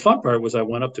the fun part was I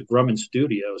went up to Grumman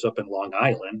Studios up in Long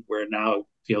Island, where now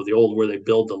the old where they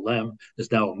build the LEM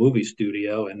is now a movie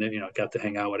studio, and then got to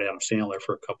hang out with Adam Sandler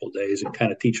for a couple of days and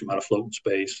kind of teach him how to float in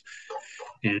space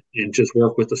and just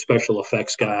work with the special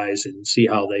effects guys and see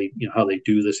how they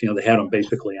do this. They had them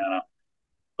basically on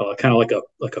a kind of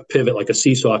like a pivot, like a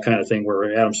seesaw kind of thing,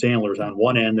 where Adam Sandler's on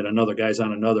one end and another guy's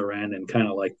on another end, and kind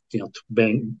of like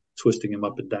twisting him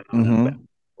up and down and back Hmm. and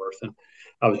forth. And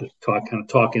I was just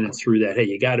talking it through that. Hey,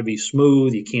 you got to be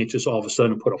smooth. You can't just all of a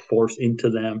sudden put a force into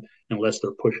them unless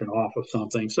they're pushing off of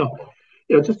something. So,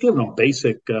 just giving them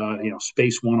basic,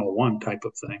 space 101 type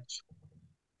of things.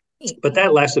 But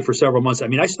that lasted for several months. I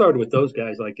mean, I started with those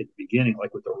guys like at the beginning,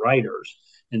 like with the writers,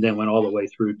 and then went all the way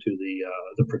through to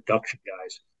the production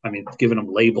guys. I mean, giving them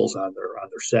labels on their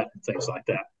set and things like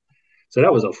that. So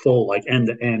that was a full like end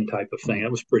to end type of thing.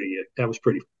 That was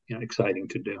pretty exciting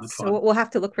to do and fun. So we'll have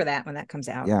to look for that when that comes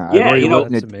out. Yeah, I've Yeah, already Oh,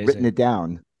 that's written amazing. it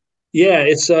down. yeah,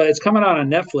 it's coming out on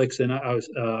Netflix, and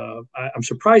I'm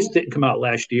surprised it didn't come out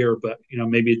last year, but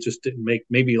maybe it just didn't make,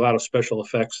 maybe a lot of special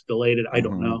effects delayed it. I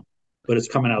don't Hmm. know, but it's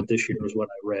coming out this year is what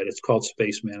I read. It's called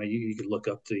Spaceman. You can look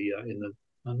up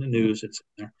on the news. It's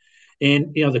in there,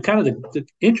 and the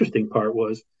interesting part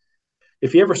was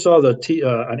if you ever saw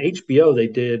on HBO they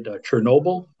did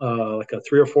Chernobyl, like a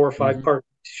 3 or 4 or 5 Hmm. part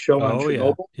show on Oh yeah,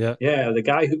 Chernobyl. yeah. Yeah, the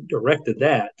guy who directed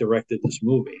this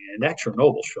movie, and that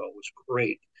Chernobyl show was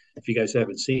great. If you guys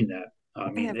haven't seen that, I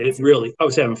I mean, haven't it seen really. I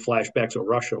was having flashbacks of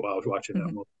Russia while I was watching it. that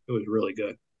Mhm. movie. It was really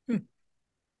good. Hmm.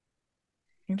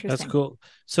 That's Interesting. cool.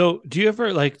 So, do you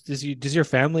ever like does your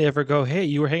family ever go, "Hey,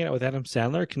 you were hanging out with Adam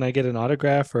Sandler. Can I get an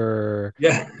autograph or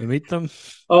Yeah. meet them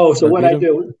Oh, so or what meet I him?"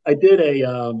 did, I did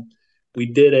a we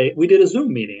did a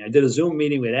Zoom meeting. I did a Zoom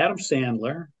meeting with Adam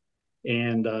Sandler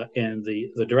and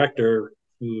the director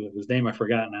whose name I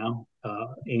forgot now.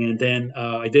 And then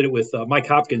I did it with Mike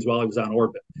Hopkins while I was on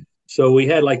orbit. So we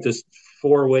had like this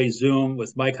four-way Zoom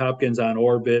with Mike Hopkins on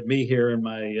orbit, me here in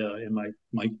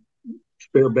my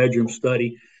spare bedroom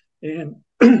study, and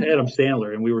Adam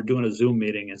Sandler, and we were doing a Zoom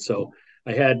meeting. And so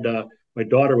I had my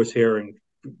daughter was here, and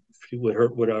with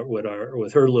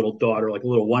her little daughter, like a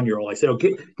little 1 year old. I said, "Oh,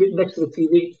 get next to the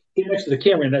TV, get next to the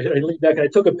camera." And I leaned back and I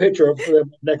took a picture of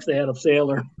them next to Adam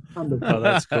Sandler on the Oh,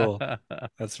 that's cool.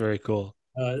 That's very cool.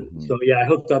 Hmm. so yeah, I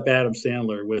hooked up Adam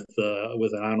Sandler with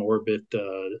an on orbit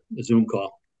Zoom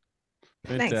call.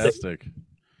 Nice. Fantastic.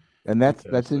 And that's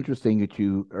Fantastic. interesting that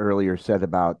you earlier said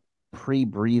about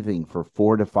pre-breathing for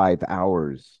 4 to 5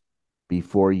 hours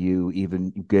before you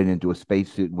even get into a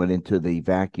spacesuit and went into the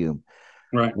vacuum.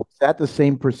 Right. Was that the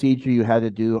same procedure you had to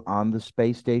do on the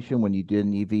space station when you did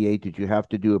an EVA? Did you have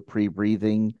to do a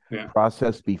pre-breathing Yeah.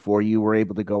 process before you were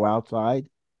able to go outside?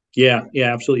 Yeah,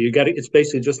 yeah, absolutely. You got to. It's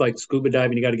basically just like scuba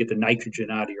diving. You got to get the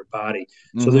nitrogen out of your body.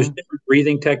 So there's Hmm. different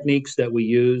breathing techniques that we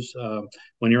use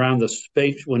when you're on the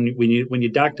space. When you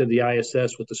dock to the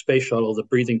ISS with the space shuttle, the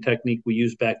breathing technique we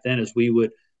used back then is we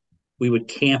would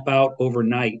camp out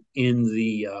overnight in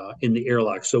the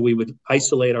airlock. So we would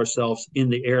isolate ourselves in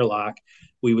the airlock.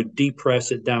 We would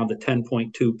depress it down to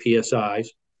 10.2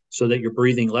 psi's so that you're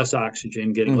breathing less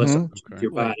oxygen, getting less Hmm. oxygen to Okay.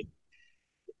 your Wait. body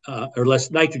or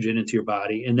less nitrogen into your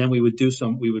body. And then we would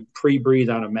pre-breathe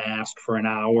on a mask for an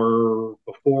hour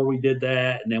before we did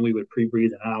that. And then we would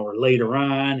pre-breathe an hour later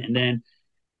on. And then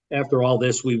after all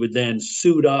this, we would then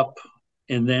suit up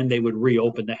and then they would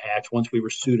reopen the hatch once we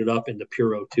were suited up in the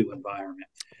pure O2 environment.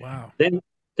 Wow. Then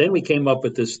we came up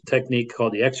with this technique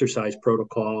called the exercise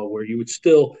protocol where you would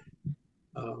still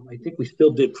I think we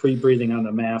still did pre-breathing on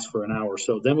the mask for an hour.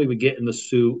 So then we would get in the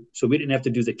suit. So we didn't have to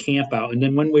do the camp out. And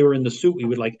then when we were in the suit, we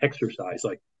would like exercise,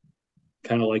 like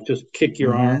kind of like just kick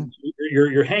your Hmm. arms.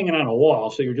 You're hanging on a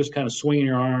wall. So you're just kind of swinging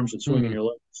your arms and swinging Hmm. your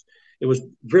legs. It was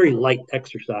very light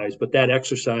exercise, but that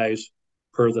exercise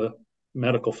per the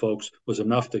medical folks was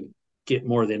enough to get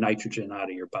more of the nitrogen out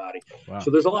of your body. Wow.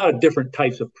 So there's a lot of different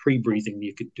types of pre-breathing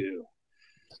you could do.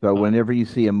 So whenever you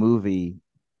see a movie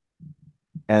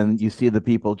and you see the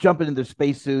people jumping into their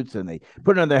spacesuits and they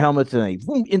put on their helmets and they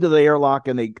boom, into the airlock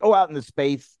and they go out into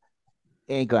space,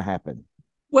 it ain't going to happen.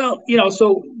 Well,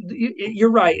 so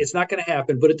you're right. It's not going to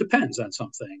happen, but it depends on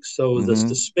some things. So the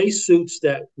space suits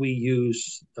that we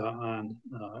use on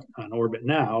orbit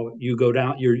now, you go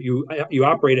down, you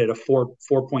operate at a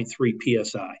 4.3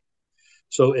 psi.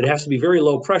 So it has to be very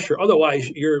low pressure. Otherwise,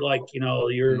 you're like,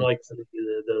 you're like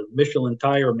the Michelin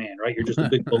tire man, right? You're just a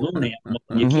big balloon animal.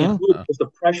 And you can't move because the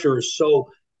pressure is so,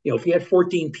 if you had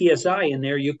 14 psi in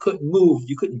there, you couldn't move,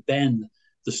 you couldn't bend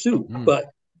the suit. But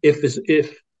if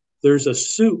there's a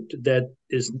suit that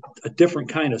is a different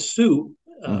kind of suit,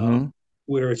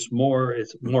 where it's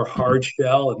more hard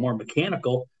shell and more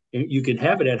mechanical, you can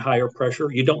have it at higher pressure.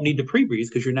 You don't need to pre-breathe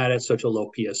because you're not at such a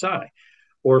low psi.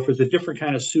 Or if it's a different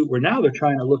kind of suit, where now they're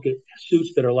trying to look at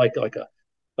suits that are like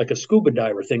a scuba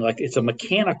diver thing, like it's a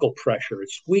mechanical pressure. It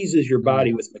squeezes your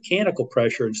body with mechanical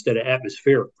pressure instead of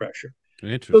atmospheric pressure.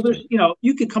 Interesting. So there's,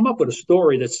 you could come up with a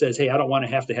story that says, hey, I don't want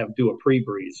to do a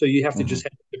pre-breathe. So you have to just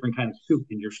have a different kind of suit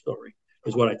in your story,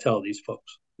 is what I tell these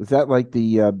folks. Is that like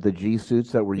the G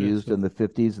suits that were used in the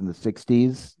 50s and the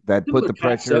 60s that put the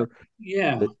pressure?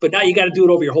 Yeah, but now you got to do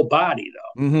it over your whole body, though.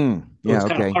 So it's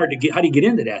kind of hard to get. How do you get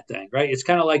into that thing, right? It's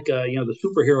kind of like the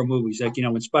superhero movies, like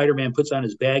when Spider-Man puts on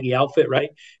his baggy outfit,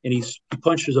 right, and he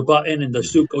punches a button and the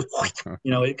suit goes,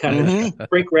 it kind of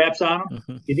shrink wraps on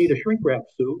him. You need a shrink wrap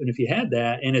suit, and if you had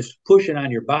that and it's pushing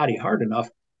on your body hard enough,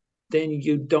 then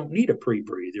you don't need a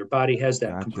pre-breathe. Your body has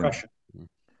that compression.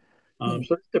 So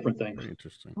it's different things. Very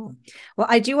interesting. Cool. Well,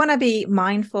 I do want to be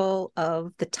mindful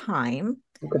of the time.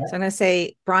 Okay. So I'm going to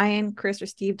say, Brian, Chris, or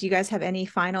Steve, do you guys have any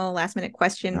final last-minute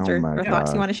questions or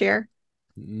thoughts you want to share?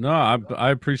 No,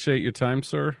 I appreciate your time,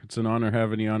 sir. It's an honor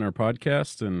having you on our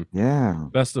podcast, and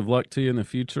best of luck to you in the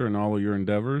future and all of your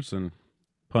endeavors. And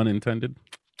pun intended.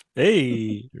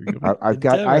 Hey,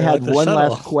 I had one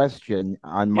last question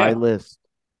on my list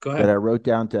that I wrote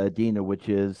down to Adina, which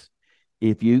is,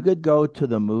 if you could go to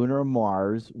the moon or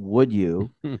Mars, would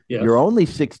you? Yes. You're only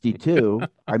 62.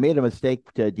 I made a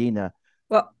mistake to Adina.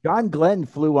 Well, John Glenn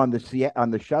flew on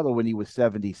the shuttle when he was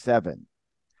 77.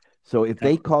 So if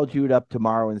they called you up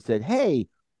tomorrow and said, "Hey,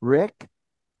 Rick,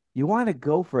 you want to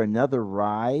go for another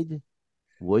ride?"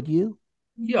 Would you?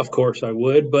 Yeah, of course I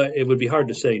would, but it would be hard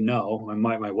to say no.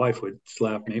 My wife would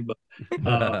slap me, but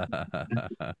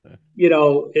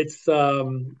it's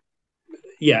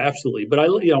yeah, absolutely. But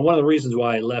one of the reasons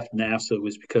why I left NASA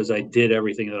was because I did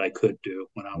everything that I could do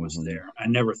when I was there. I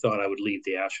never thought I would leave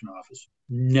the astronaut office.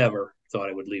 Never thought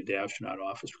I would leave the astronaut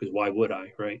office, because why would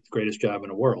I, right? Greatest job in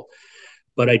the world.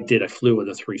 But I did. I flew with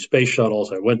the 3 space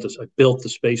shuttles. I built the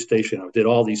space station. I did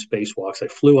all these spacewalks. I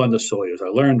flew on the Soyuz. I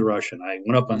learned Russian. I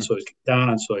went up on Soyuz, down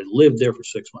on Soyuz, lived there for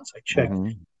 6 months. I checked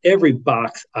every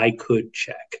box I could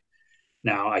check.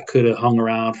 Now, I could have hung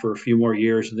around for a few more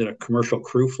years and did a commercial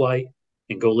crew flight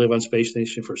and go live on space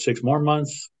station for 6 more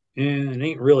months. And it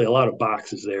ain't really a lot of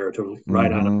boxes there to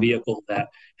ride on a vehicle that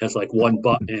has like one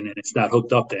button and it's not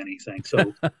hooked up to anything.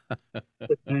 So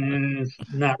it's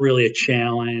not really a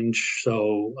challenge.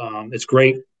 So it's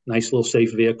great. Nice little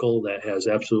safe vehicle that has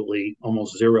absolutely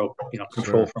almost zero,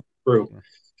 control from the crew.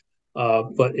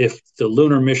 But if the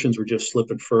lunar missions were just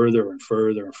slipping further and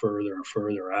further and further and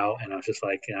further out, and I was just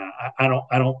like, I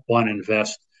don't want to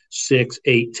invest 6,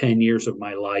 8, 10 years of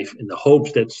my life in the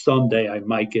hopes that someday I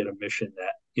might get a mission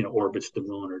that orbits the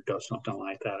moon or does something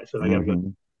like that. I said I got to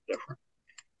go different.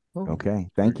 Okay,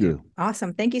 thank you.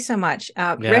 Awesome, thank you so much,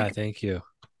 Rick. Thank you.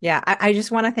 Yeah, I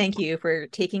just want to thank you for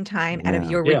taking time out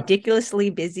of your ridiculously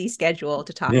busy schedule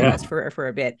to talk to us for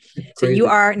a bit. So you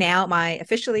are now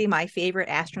officially my favorite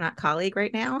astronaut colleague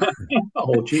right now.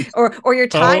 Oh, geez. or you're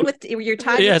tied with Dan. I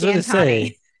was going to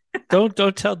say, don't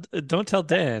tell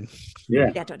Dan.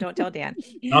 Yeah, don't tell Dan.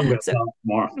 I'm going to tell him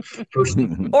tomorrow.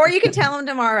 Or you can tell him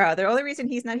tomorrow. The only reason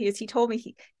he's not here is he told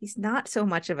me he's not so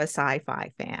much of a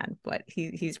sci-fi fan, but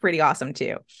he's pretty awesome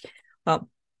too. Well,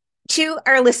 to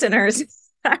our listeners,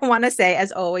 I want to say,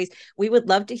 as always, we would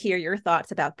love to hear your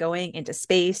thoughts about going into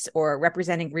space or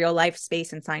representing real life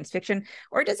space and science fiction,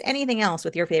 or just anything else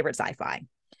with your favorite sci-fi.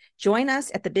 Join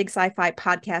us at the Big Sci-Fi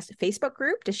Podcast Facebook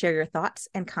group to share your thoughts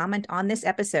and comment on this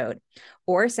episode,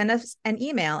 or send us an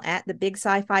email at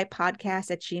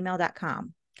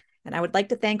thebigscifipodcast@gmail.com. And I would like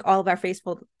to thank all of our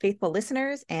faithful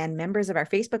listeners and members of our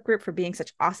Facebook group for being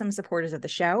such awesome supporters of the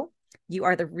show. You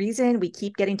are the reason we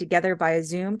keep getting together via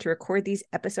Zoom to record these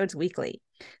episodes weekly.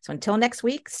 So until next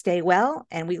week, stay well,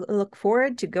 and we look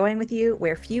forward to going with you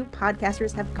where few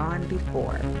podcasters have gone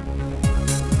before.